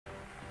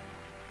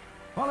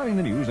Following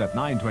the news at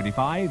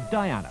 9:25,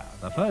 Diana,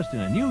 the first in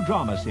a new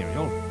drama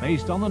serial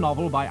based on the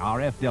novel by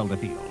R.F.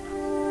 Delderfield.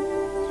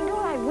 You know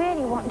what I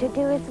really want to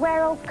do is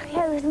wear old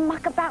clothes and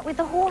muck about with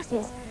the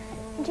horses.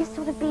 And just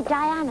sort of be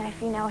Diana,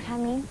 if you know what I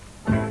mean.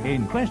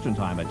 In Question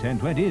Time at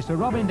 10:20, Sir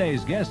Robin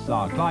Day's guests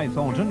are Clyde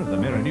Thornton of the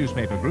Mirror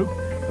newspaper group,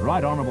 the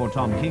Right Honourable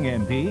Tom King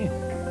MP,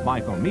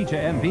 Michael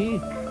Meacher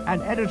MP,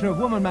 and editor of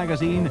Woman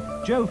magazine,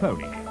 Joe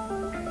Foley.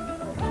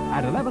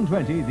 At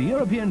 11:20, the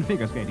European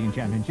Figure Skating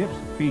Championships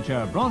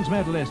feature bronze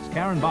medalists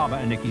Karen Barber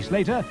and Nikki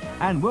Slater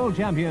and world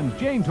champions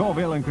Jane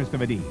Torville and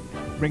Christopher Dean,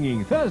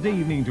 bringing Thursday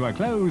evening to a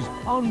close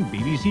on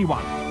BBC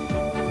One.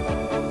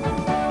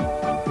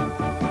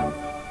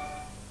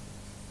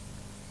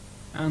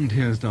 And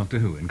here's Doctor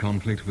Who in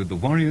conflict with the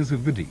Warriors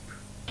of the Deep.